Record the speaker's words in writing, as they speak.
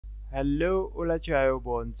Hello, hola, chayo,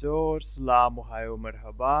 bonjour, salam, ohayo,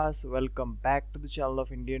 marhabas. Welcome back to the channel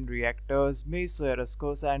of Indian Reactors. Me,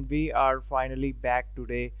 Soyaraskos, and we are finally back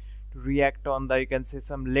today to react on the, you can say,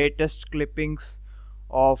 some latest clippings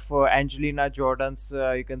of Angelina Jordan's,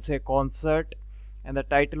 you can say, concert. And the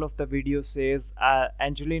title of the video says,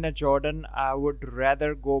 Angelina Jordan, I would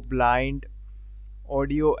rather go blind,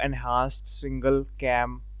 audio enhanced single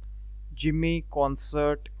cam Jimmy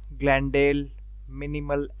concert Glendale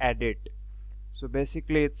minimal edit. So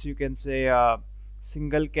basically it's, you can say, a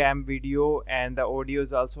single cam video, and the audio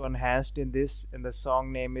is also enhanced in this, and the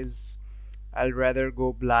song name is I'll Rather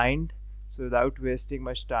Go Blind. So without wasting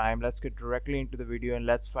much time, let's get directly into the video and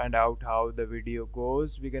let's find out how the video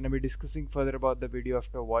goes. We're going to be discussing further about the video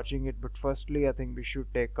after watching it, but firstly I think we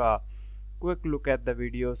should take a quick look at the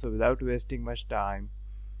video. So without wasting much time,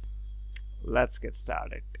 let's get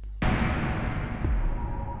started.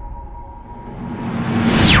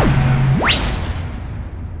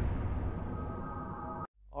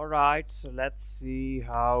 Alright, so let's see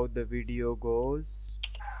how the video goes.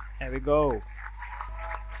 Here we go.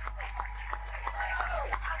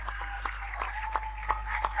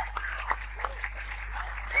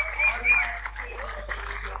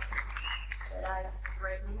 That I've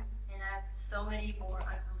written, and I have so many more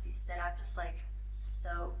unreleased that I'm just like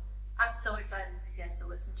I'm so excited for you guys to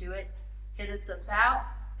listen to it, because it's about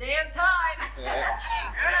damn time.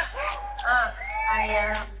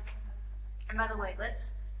 And by the way,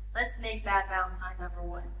 let's make Bad Valentine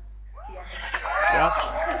 #1 together. Yep.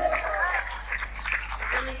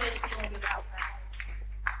 Really good feeling about that.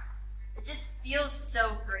 It just feels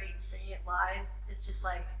so great seeing it live. It's just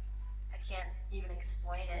like, I can't even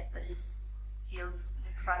explain it, but it feels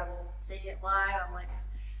incredible seeing it live. I'm like,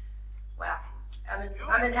 wow, I'm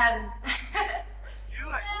in heaven.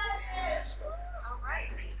 All right.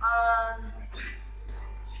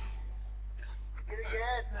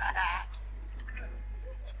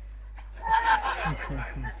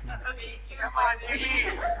 Okay, come on, Jimmy.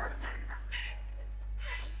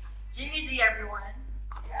 JimmyZ, everyone.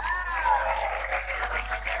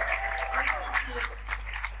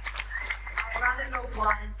 I'd rather go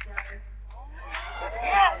blind together.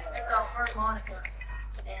 It's a harmonica,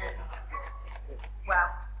 and wow,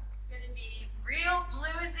 it's gonna be real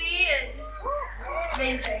bluesy and just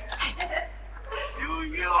amazing. You,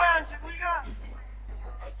 Angelina.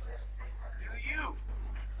 You.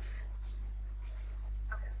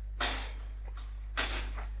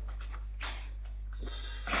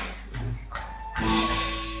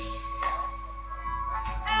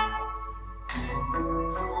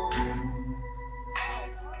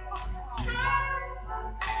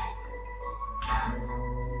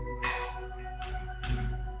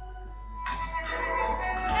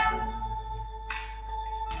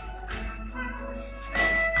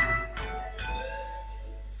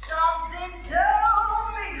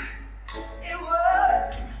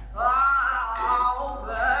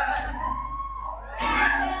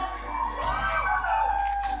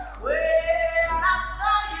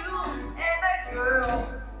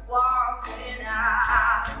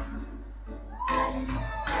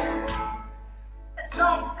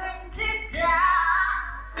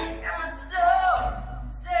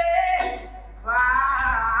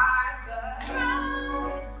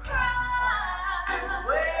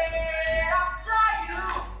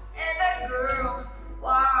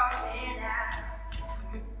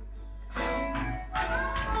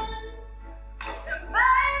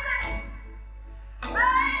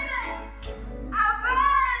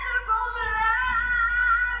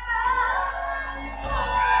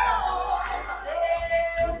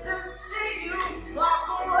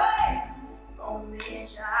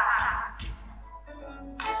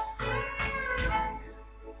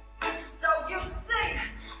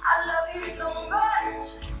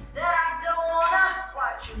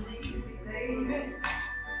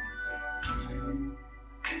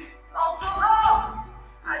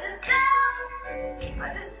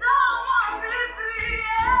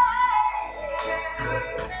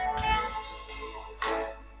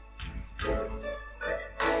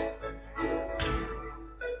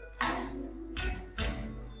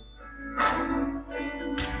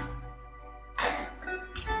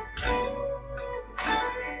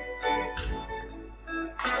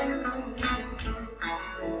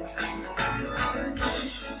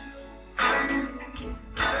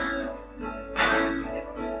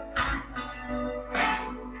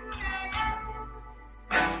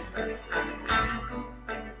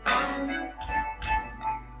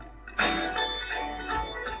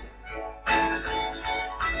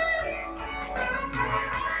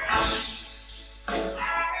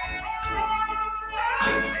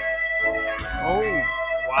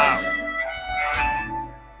 Wow.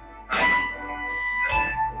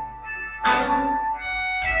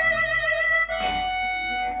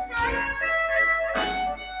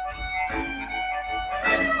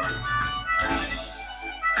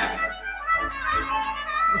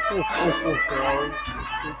 They're all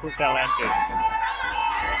super talented.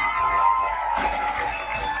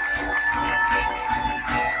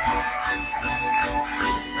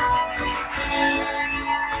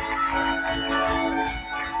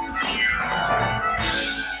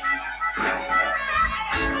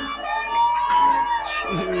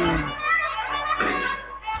 Jeez.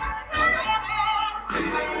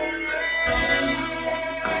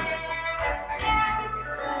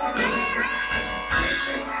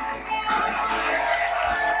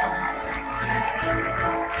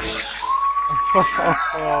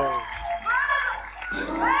 Oh.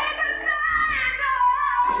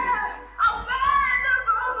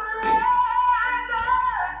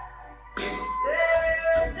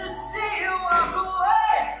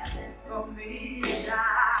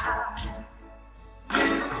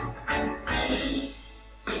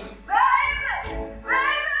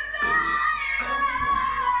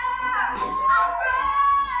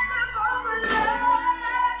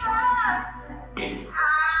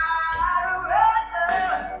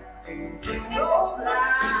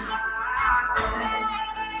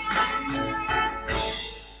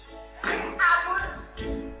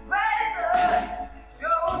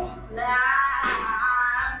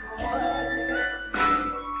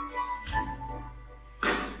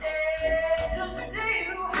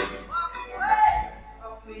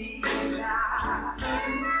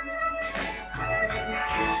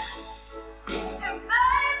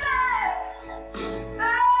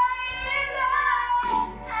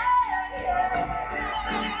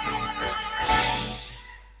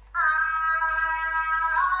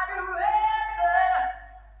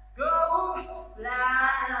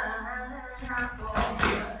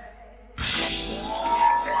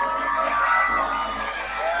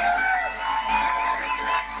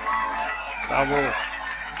 Bravo.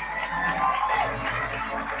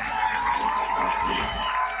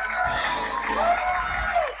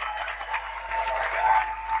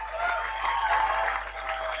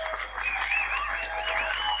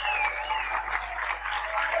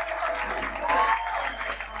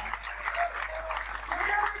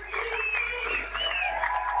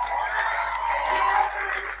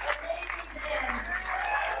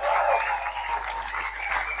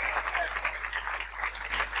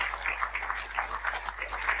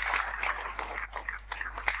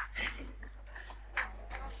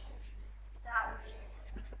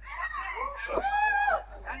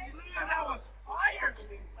 Angelina, that was fire!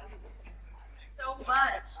 So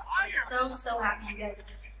much. I'm so happy you guys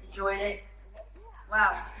enjoyed it.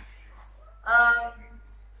 Wow.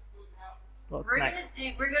 What's We're next?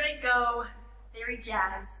 gonna go very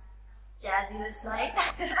jazzy this night.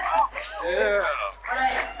 Yeah. What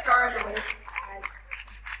I started with,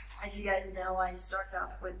 as you guys know, I started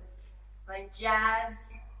off with my jazz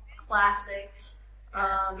classics.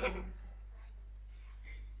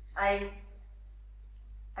 I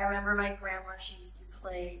remember my grandma, she used to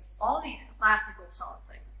play all these classical songs,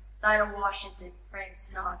 like Dinah Washington, Frank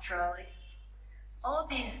Sinatra, like all of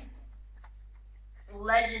these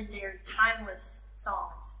legendary, timeless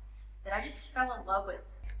songs that I just fell in love with.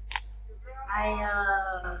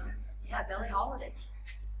 Billie Holiday,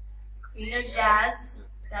 Queen of Jazz.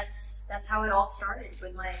 That's how it all started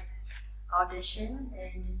with my audition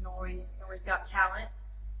and Norway's Got Talent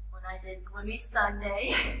when I did Gloomy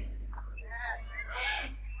Sunday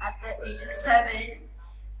at the age of 7,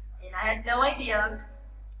 and I had no idea.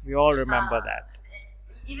 We all remember that.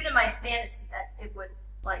 Even in my fantasy that it would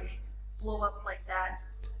like blow up like that.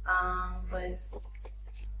 But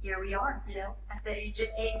here we are, you know, at the age of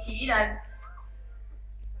 18, I'm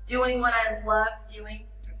doing what I love doing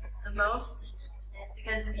the most, and it's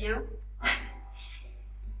because of you.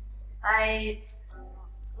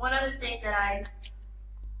 One other thing that I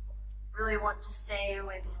really want to say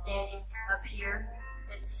with standing up here,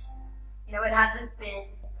 it's, you know, it hasn't been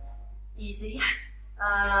easy.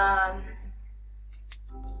 I've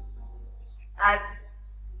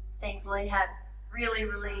thankfully had really,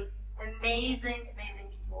 really amazing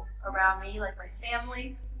people around me, like my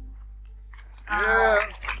family.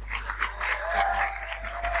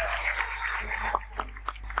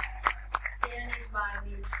 Standing by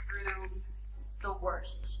me through the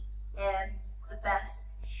worst and the best.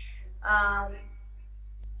 I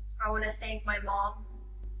want to thank my mom.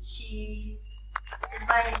 She is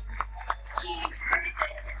my key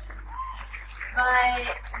person.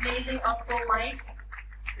 My amazing Uncle Mike.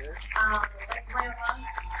 My my mom,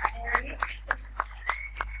 Mary.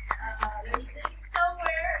 They're sitting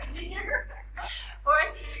somewhere here, or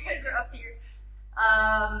I think you guys are up here.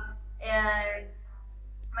 And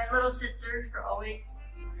my little sisters for always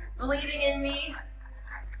believing in me.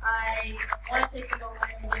 I want to take a moment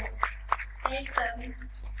and just thank them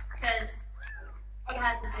because it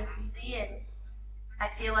hasn't been easy, and I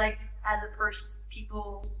feel like as a person,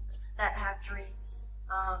 people that have dreams,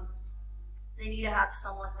 they need to have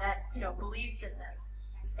someone that believes in them,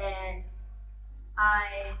 and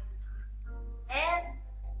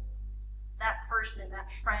that person, that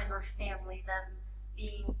friend or family, them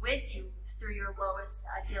being with you through your lowest,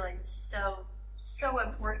 I feel like it's so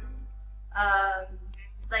important.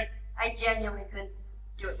 It's like I genuinely couldn't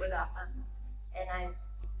do it without them, and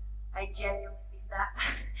I genuinely mean that.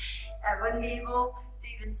 I wouldn't be able to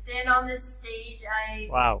even stand on this stage.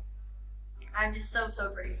 Wow. I'm just so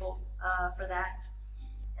grateful for that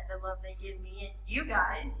and the love they give me, and you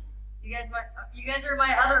guys are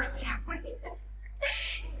my other family.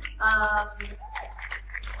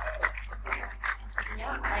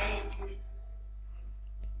 Yeah,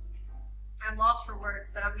 I'm lost for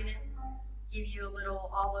words, but I'm gonna give you a little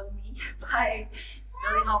 "All of Me" by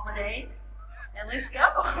Billie Holiday, and let's go.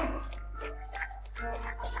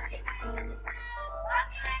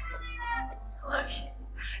 Love you.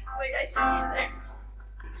 Wait, I see you there.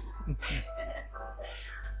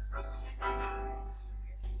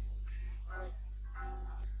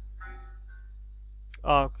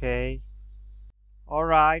 Okay.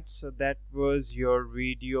 Alright, so that was your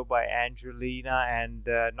video by Angelina, and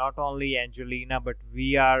not only Angelina, but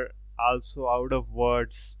we are also out of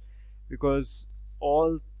words because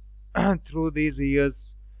all through these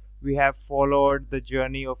years we have followed the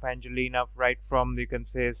journey of Angelina right from, you can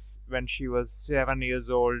say, when she was 7 years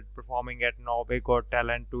old performing at Norway Got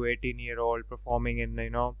Talent to 18-year-old performing in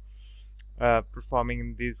performing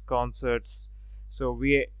in these concerts. So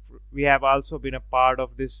we have also been a part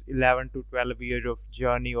of this 11 to 12 years of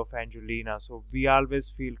journey of Angelina. So we always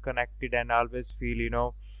feel connected and always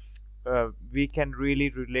feel we can really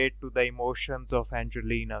relate to the emotions of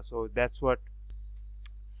Angelina. So that's what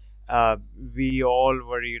we all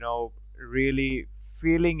were really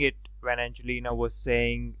feeling it when Angelina was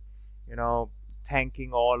saying,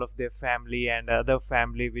 thanking all of their family and other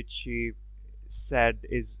family, which she said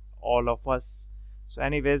is all of us. So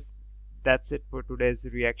anyways, that's it for today's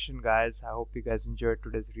reaction, guys. I hope you guys enjoyed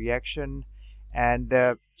today's reaction, and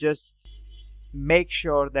just make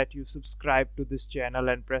sure that you subscribe to this channel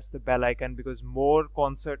and press the bell icon because more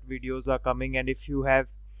concert videos are coming. And if you have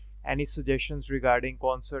any suggestions regarding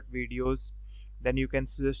concert videos, then you can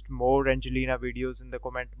suggest more Angelina videos in the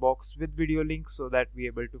comment box with video links so that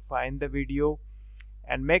we're able to find the video.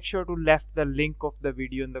 And make sure to left the link of the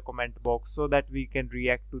video in the comment box so that we can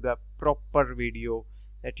react to the proper video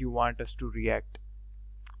that you want us to react.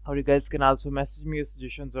 Or you guys can also message me your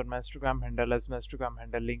suggestions on my Instagram handle, as my Instagram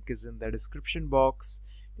handle link is in the description box.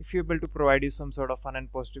 If you're able to provide you some sort of fun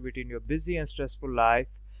and positivity in your busy and stressful life,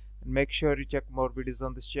 and make sure you check more videos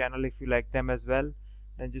on this channel if you like them as well.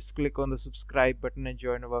 Then just click on the subscribe button and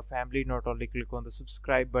join our family. Not only click on the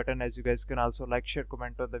subscribe button, as you guys can also like, share,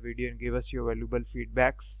 comment on the video and give us your valuable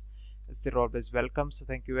feedbacks, as they're always welcome. So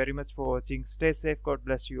thank you very much for watching. Stay safe. God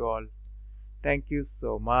bless you all. Thank you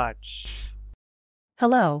so much.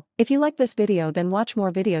 Hello, if you like this video then watch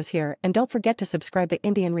more videos here and don't forget to subscribe the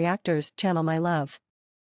Indian Reactors channel, my love.